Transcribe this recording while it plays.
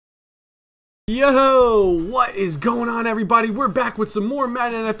Yo, what is going on, everybody? We're back with some more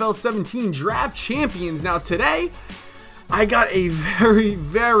Madden NFL 17 Draft Champions. Now today, I got a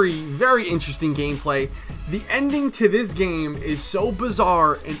very interesting gameplay. The ending to this game is so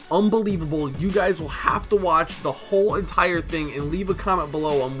bizarre and unbelievable. You guys will have to watch the whole entire thing and leave a comment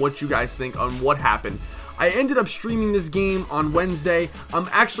below on what you guys think on what happened. I ended up streaming this game on Wednesday. I'm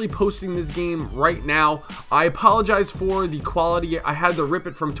actually posting this game right now. I apologize for the quality. I had to rip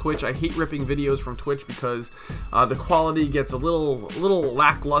it from Twitch. I hate ripping videos from Twitch because the quality gets a little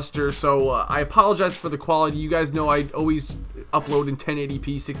lackluster. So I apologize for the quality. You guys know I always upload in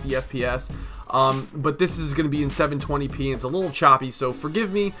 1080p, 60 FPS. But this is going to be in 720p and it's a little choppy, so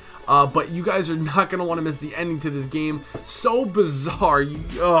forgive me. But you guys are not going to want to miss the ending to this game. So bizarre.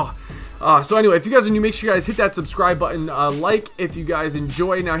 So anyway, if you guys are new, make sure you guys hit that subscribe button, like if you guys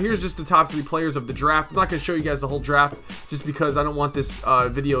enjoy. Now here's just the top 3 players of the draft. I'm not going to show you guys the whole draft just because I don't want this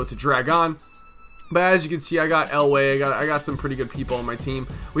video to drag on. But as you can see, I got Elway. I got some pretty good people on my team.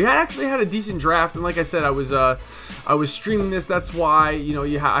 We actually had a decent draft, and like I said, I was streaming this. That's why, you know,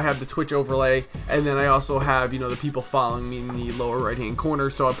 I have the Twitch overlay, and then I also have, you know, the people following me in the lower right hand corner.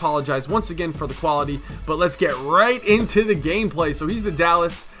 So I apologize once again for the quality, but let's get right into the gameplay. So he's the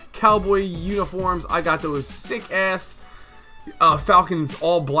Dallas Cowboy uniforms. I got those sick ass Falcons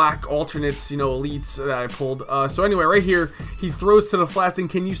all black alternates, you know, elites that I pulled. So anyway, right here, he throws to the flats, and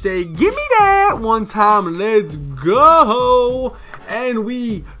can you say, give me that one time? Let's go. And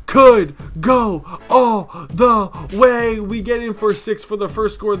we could go all the way. We get in for 6 for the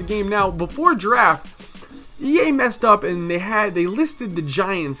first score of the game. Now, before draft, EA messed up and they listed the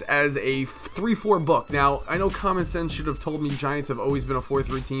Giants as a 3-4 book. Now, I know common sense should have told me Giants have always been a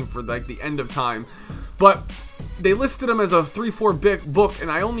 4-3 team for like the end of time, but they listed them as a 3-4 book, and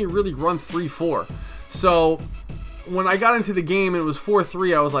I only really run 3-4. So when I got into the game and it was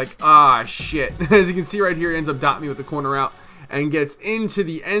 4-3, I was like, ah, shit. As you can see right here, it ends up dotting me with the corner out and gets into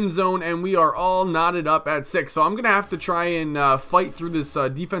the end zone, and we are all knotted up at 6. So I'm going to have to try and fight through this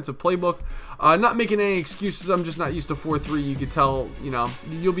defensive playbook. Not making any excuses. I'm just not used to 4-3. You could tell, you know,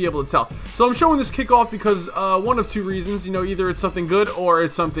 you'll be able to tell. So I'm showing this kickoff because one of 2 reasons. You know, either it's something good or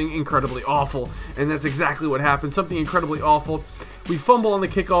it's something incredibly awful. And that's exactly what happened. Something incredibly awful. We fumble on the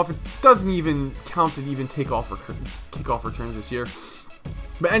kickoff. It doesn't even count to even kickoff returns this year.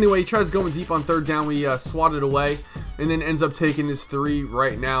 But anyway, he tries going deep on 3rd down. We swat it away and then ends up taking his 3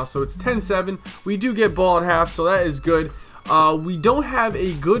 right now. So it's 10-7. We do get ball at half, so that is good. We don't have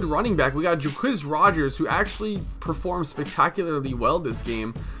a good running back. We got Jaquiz Rogers, who actually performed spectacularly well this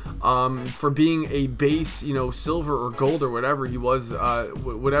game for being a base, you know, silver or gold or whatever he was,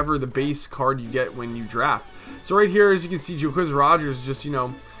 whatever the base card you get when you draft. So right here, as you can see, Jaquiz Rogers just, you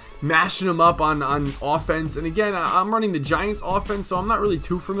know, mashing them up on offense. And again, I'm running the Giants offense, so I'm not really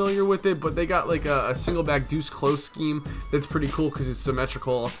too familiar with it, but they got like a single back deuce close scheme that's pretty cool because it's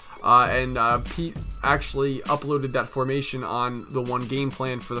symmetrical. Pete actually uploaded that formation on the one game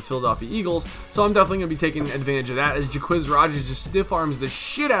plan for the Philadelphia Eagles, so I'm definitely going to be taking advantage of that as Jaquiz Rogers just stiff arms the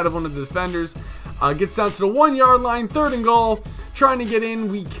shit out of one of the defenders. Gets down to the 1-yard line, 3rd and goal, trying to get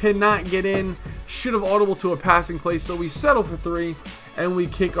in. We cannot get in. Should have audible to a passing play, so we settle for 3. And we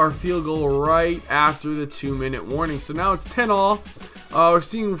kick our field goal right after the 2-minute warning. So now it's 10-all. We're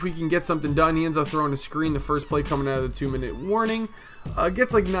seeing if we can get something done. He ends up throwing a screen the first play coming out of the 2-minute warning.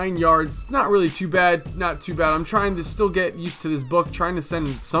 Gets like 9 yards. Not really too bad. Not too bad. I'm trying to still get used to this book. Trying to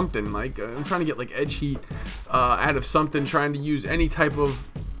send something. Like I'm trying to get like edge heat out of something. Trying to use any type of,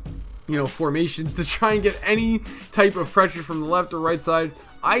 you know, formations to try and get any type of pressure from the left or right side.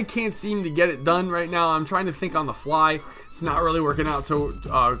 I can't seem to get it done right now. I'm trying to think on the fly. It's not really working out so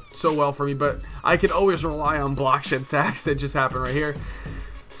well for me, but I can always rely on block shed sacks that just happened right here.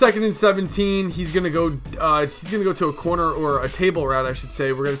 2nd and 17. He's gonna go to a corner or a table route, I should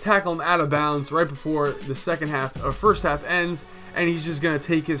say. We're gonna tackle him out of bounds right before the first half ends, and he's just gonna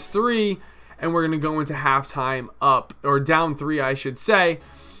take his 3, and we're gonna go into halftime up or down 3, I should say.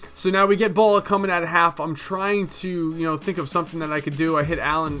 So now we get ball coming out of half. I'm trying to, you know, think of something that I could do. I hit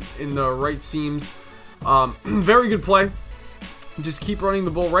Allen in the right seams. Very good play. Just keep running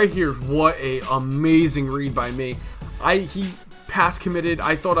the ball right here. What a amazing read by me. He pass committed.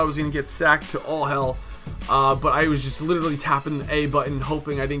 I thought I was going to get sacked to all hell. But I was just literally tapping the A button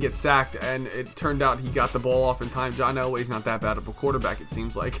hoping I didn't get sacked, and it turned out he got the ball off in time. John Elway's not that bad of a quarterback, it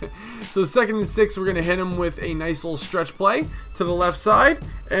seems like. So 2nd and 6, we're going to hit him with a nice little stretch play to the left side,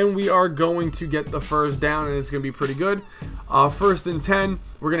 and we are going to get the first down, and it's going to be pretty good. 1st and 10.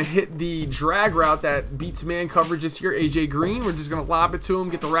 We're going to hit the drag route that beats man coverages here, AJ Green. We're just going to lob it to him,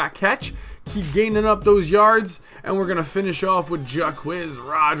 get the rack catch, keep gaining up those yards, and we're going to finish off with Jacquizz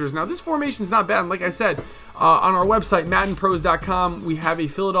Rodgers. Now, this formation is not bad. Like I said, on our website, MaddenPros.com, we have a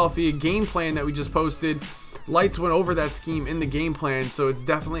Philadelphia game plan that we just posted. Lights went over that scheme in the game plan, so it's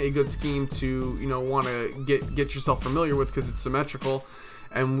definitely a good scheme to, you know, want to get yourself familiar with because it's symmetrical,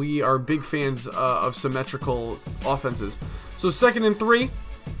 and we are big fans of symmetrical offenses. So 2nd and 3,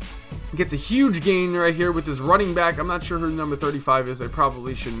 gets a huge gain right here with his running back. I'm not sure who number 35 is. I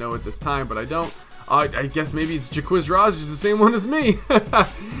probably should know at this time, but I don't. I guess maybe it's Jacquizz Rodgers, the same one as me.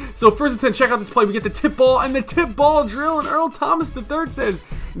 So 1st and 10, check out this play. We get the tip ball and the tip ball drill, and Earl Thomas III says,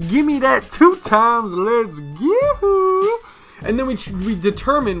 "Give me that 2 times, let's go." And then we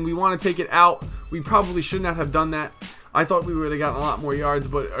determine we want to take it out. We probably should not have done that. I thought we would have gotten a lot more yards,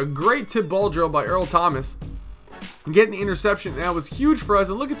 but a great tip ball drill by Earl Thomas. Getting the interception, that was huge for us.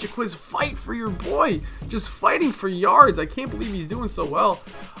 And look at Jacquizz fight for your boy, just fighting for yards. I can't believe he's doing so well.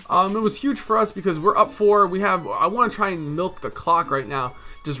 It was huge for us because we're up 4. I want to try and milk the clock right now.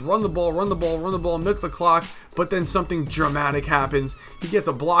 Just run the ball, milk the clock. But then something dramatic happens. He gets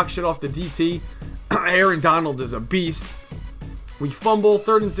a block shit off the DT. Aaron Donald is a beast. We fumble,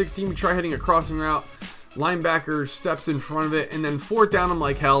 3rd and 16. We try hitting a crossing route. Linebacker steps in front of it, and then 4th down. I'm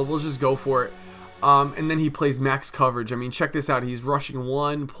like, hell, we'll just go for it. And then he plays max coverage. I mean, check this out. He's rushing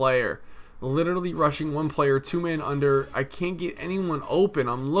one player. Literally rushing one player, 2-man under. I can't get anyone open.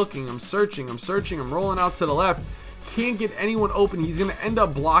 I'm looking, I'm searching, I'm rolling out to the left. Can't get anyone open. He's going to end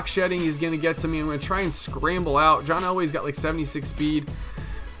up block shedding. He's going to get to me. I'm going to try and scramble out. John Elway's got like 76 speed,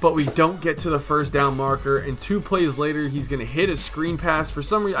 but we don't get to the 1st down marker. And 2 plays later, he's going to hit a screen pass. For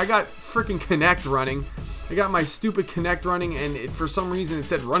some reason, I got freaking Connect running. I got my stupid Connect running, and for some reason it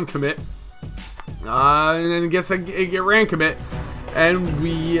said run commit. And then I guess I get ran commit, and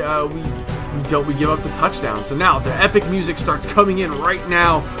we give up the touchdown. So now the epic music starts coming in right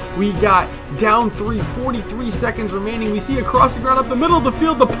now. We got down 3, 43 seconds remaining. We see a crossing route up the middle of the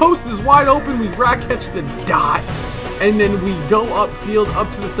field. The post is wide open. We rack catch the dot, and then we go upfield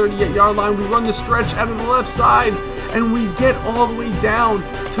up to the 38-yard line. We run the stretch out of the left side, and we get all the way down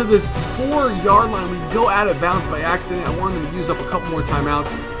to the 4-yard line. We go out of bounds by accident. I wanted to use up a couple more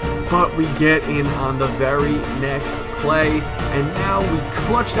timeouts, but we get in on the very next play, and now we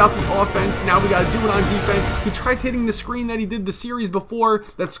clutched out the offense. Now we got to do it on defense. He tries hitting the screen that he did the series before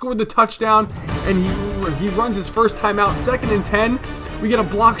that scored the touchdown, and he runs his first timeout. 2nd and 10. We get a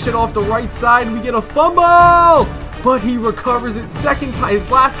block shot off the right side, and we get a fumble, but he recovers it. His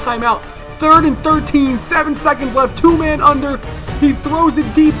last timeout. 3rd and 13, 7 seconds left, 2-man under. He throws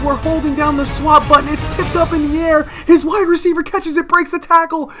it deep. We're holding down the swap button. It's tipped up in the air. His wide receiver catches it, breaks a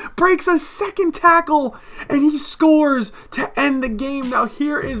tackle, breaks a 2nd tackle, and he scores to end the game. Now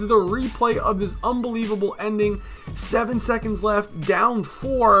here is the replay of this unbelievable ending. 7 seconds left, down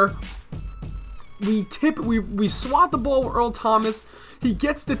 4. We swat the ball with Earl Thomas. He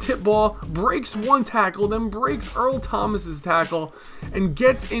gets the tip ball, breaks 1 tackle, then breaks Earl Thomas's tackle, and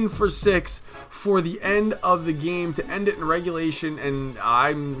gets in for 6 for the end of the game to end it in regulation, and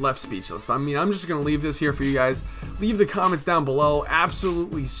I'm left speechless. I mean, I'm just going to leave this here for you guys. Leave the comments down below.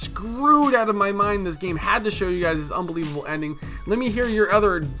 Absolutely screwed out of my mind. This game had to show you guys this unbelievable ending. Let me hear your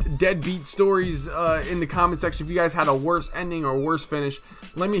other deadbeat stories in the comment section. If you guys had a worse ending or worse finish,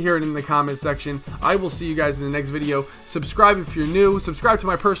 let me hear it in the comment section. I will see you guys in the next video. Subscribe if you're new. Subscribe to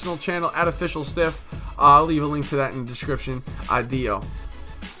my personal channel @OfficialStiff. I'll leave a link to that in the description. Adio.